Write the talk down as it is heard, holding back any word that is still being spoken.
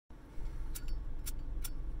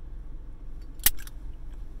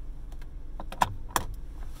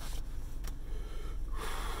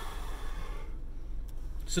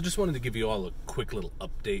So just wanted to give you all a quick little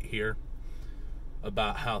update here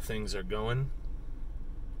about how things are going.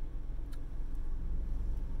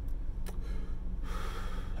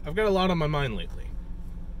 I've got a lot on my mind lately.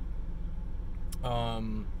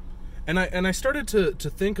 And I started to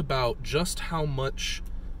think about just how much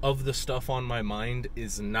of the stuff on my mind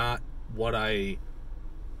is not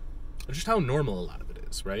just how normal a lot of it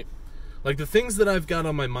is, right? Like the things that I've got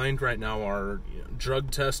on my mind right now are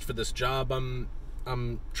drug test for this job I'm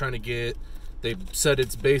trying to get. They've said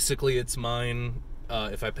it's mine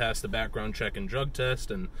if I pass the background check and drug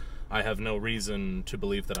test, and I have no reason to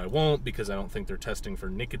believe that I won't because I don't think they're testing for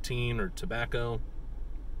nicotine or tobacco.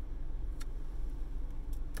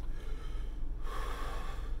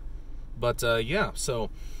 But yeah,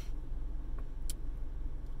 so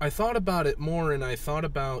I thought about it more, and I thought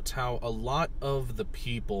about how a lot of the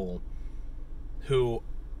people who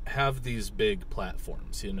have these big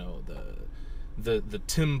platforms, you know, the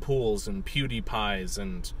Tim Pools and PewDiePies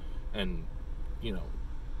and you know,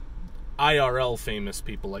 IRL famous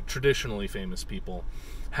people, like traditionally famous people,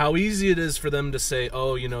 how easy it is for them to say,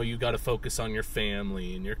 oh, you know, you got to focus on your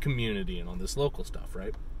family and your community and all this local stuff,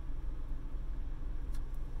 right?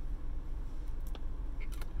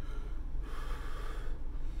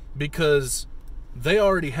 Because they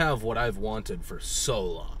already have what I've wanted for so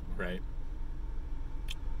long, right?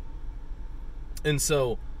 And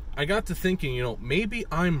so I got to thinking, you know, maybe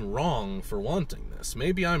I'm wrong for wanting this.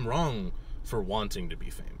 Maybe I'm wrong for wanting to be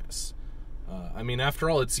famous. I mean, after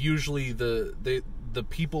all, it's usually the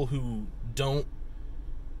people who don't,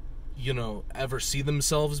 you know, ever see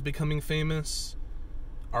themselves becoming famous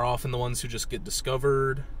are often the ones who just get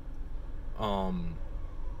discovered.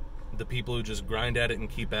 The people who just grind at it and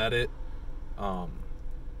keep at it.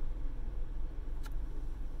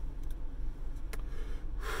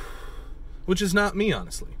 Which is not me,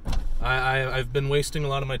 honestly. I've been wasting a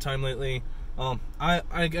lot of my time lately.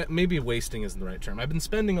 Maybe wasting isn't the right term. I've been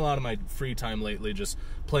spending a lot of my free time lately just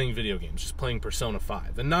playing video games, just playing Persona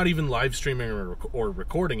 5, and not even live streaming or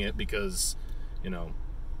recording it because, you know,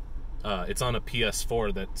 it's on a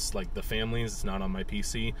PS4 that's like the family's. It's not on my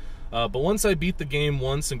PC. But once I beat the game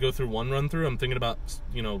once and go through one run through, I'm thinking about,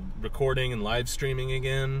 you know, recording and live streaming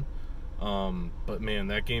again. But man,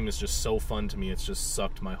 that game is just so fun to me. It's just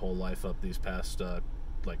sucked my whole life up these past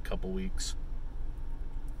like couple weeks.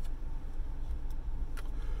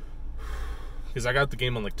 Because I got the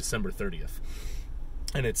game on like December 30th,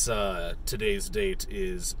 and it's today's date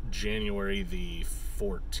is January the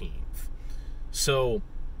 14th. So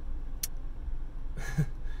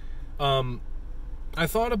I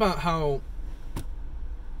thought about how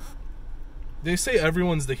they say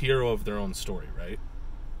everyone's the hero of their own story, right?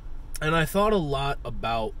 And I thought a lot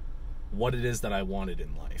about what it is that I wanted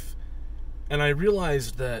in life. And I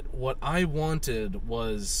realized that what I wanted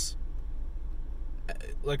was,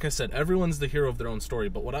 like I said, everyone's the hero of their own story,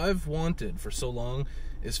 but what I've wanted for so long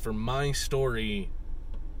is for my story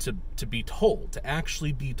to be told, to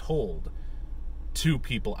actually be told to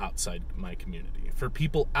people outside my community, for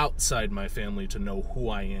people outside my family to know who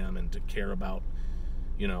I am and to care about,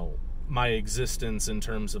 you know, my existence in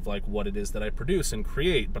terms of like what it is that I produce and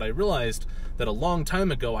create. But I realized that a long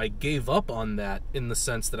time ago I gave up on that, in the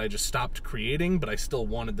sense that I just stopped creating, but I still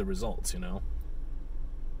wanted the results, you know?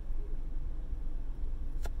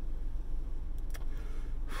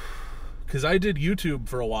 Because I did YouTube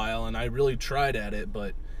for a while and I really tried at it,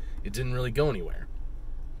 but it didn't really go anywhere.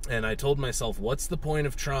 And I told myself, what's the point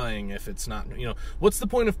of trying if it's not, you know, what's the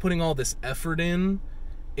point of putting all this effort in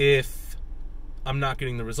if I'm not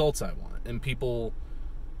getting the results I want? And people,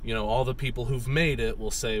 you know, all the people who've made it will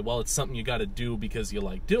say, well, it's something you got to do because you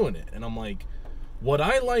like doing it. And I'm like, what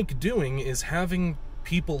I like doing is having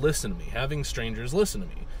people listen to me, having strangers listen to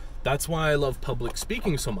me. That's why I love public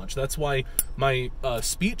speaking so much. That's why my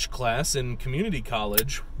speech class in community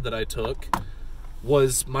college that I took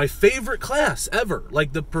was my favorite class ever.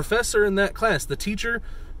 Like, the professor in that class, the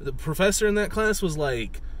professor in that class was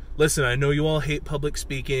like, listen, I know you all hate public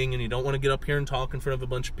speaking and you don't want to get up here and talk in front of a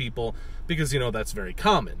bunch of people because, you know, that's very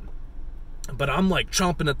common. But I'm like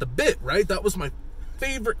chomping at the bit, right? That was my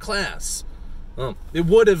favorite class. It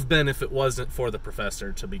would have been if it wasn't for the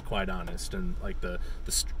professor, to be quite honest, and like the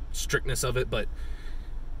strictness of it. But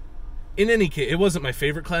in any case, it wasn't my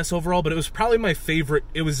favorite class overall, but it was probably my favorite.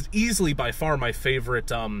 It was easily by far my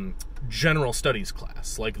favorite general studies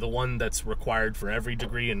class, like the one that's required for every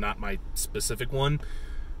degree and not my specific one.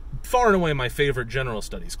 Far and away my favorite general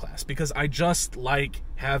studies class, because I just like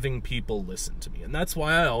having people listen to me. And that's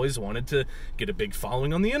why I always wanted to get a big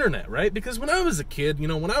following on the internet, right? Because when I was a kid, you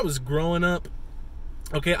know, when I was growing up,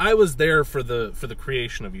 okay, I was there for the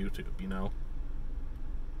creation of YouTube, you know?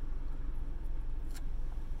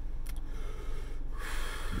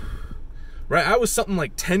 right? I was something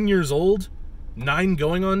like 10 years old, 9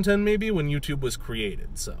 going on 10 maybe, when YouTube was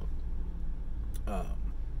created. So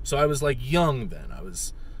I was like young then.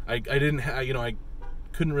 I didn't I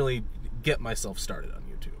couldn't really get myself started on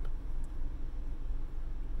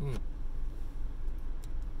YouTube.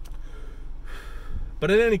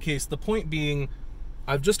 But in any case, the point being,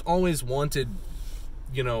 I've just always wanted,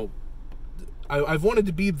 I've wanted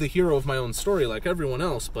to be the hero of my own story like everyone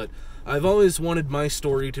else, but I've always wanted my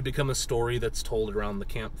story to become a story that's told around the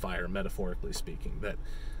campfire, metaphorically speaking,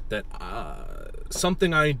 that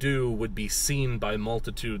something I do would be seen by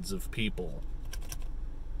multitudes of people,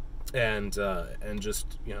 and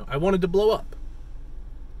just, I wanted to blow up.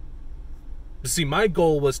 See, my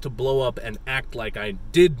goal was to blow up and act like I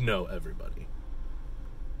did know everybody.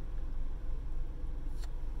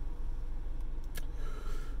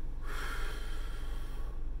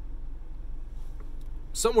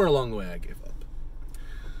 Somewhere along the way I gave up.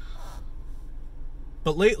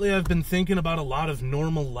 But lately I've been thinking about a lot of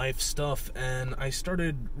normal life stuff, and I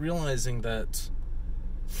started realizing that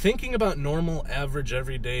thinking about normal, average,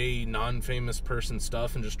 everyday, non-famous person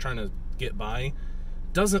stuff and just trying to get by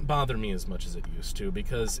doesn't bother me as much as it used to,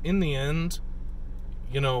 because in the end,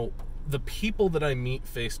 the people that I meet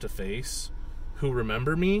face to face who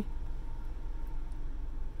remember me,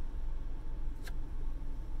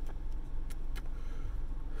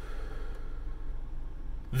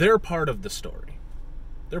 they're part of the story.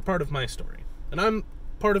 They're part of my story. And I'm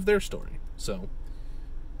part of their story. So,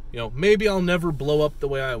 maybe I'll never blow up the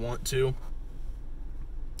way I want to.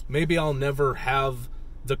 Maybe I'll never have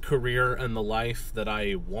the career and the life that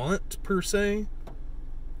I want, per se.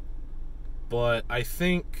 But I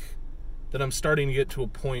think that I'm starting to get to a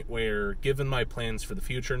point where, given my plans for the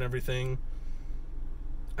future and everything,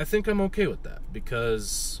 I think I'm okay with that.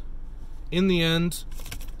 Because, in the end,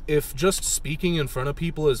 if just speaking in front of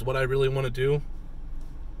people is what I really want to do,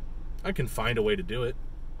 I can find a way to do it.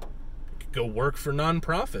 I could go work for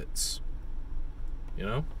nonprofits.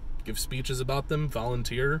 Give speeches about them,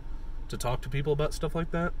 volunteer to talk to people about stuff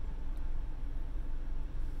like that.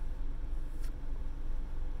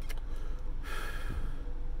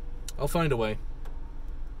 I'll find a way.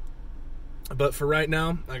 But for right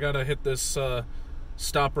now, I gotta hit this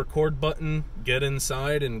stop record button, get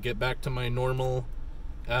inside, and get back to my normal,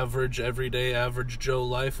 average, everyday, average Joe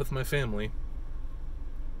life with my family.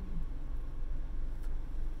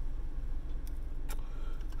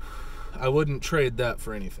 I wouldn't trade that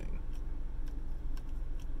for anything.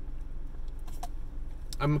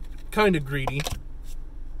 I'm kind of greedy.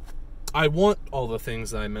 I want all the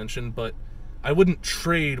things that I mentioned, but I wouldn't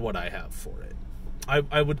trade what I have for it.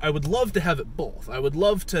 I would love to have it both. I would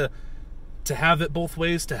love to have it both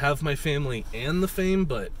ways, to have my family and the fame,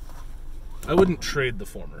 but I wouldn't trade the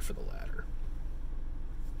former for the latter.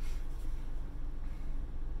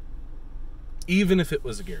 Even if it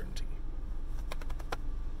was a guarantee.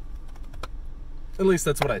 At least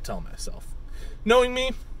that's what I tell myself. Knowing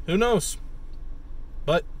me, who knows?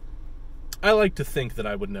 But I like to think that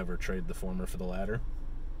I would never trade the former for the latter.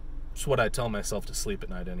 It's what I tell myself to sleep at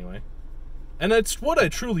night anyway. And it's what I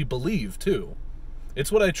truly believe, too.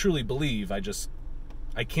 It's what I truly believe. I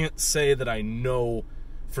can't say that I know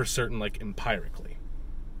for certain, like, empirically.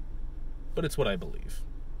 But it's what I believe.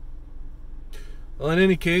 Well, in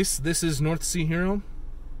any case, this is North Sea Hero,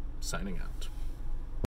 signing out.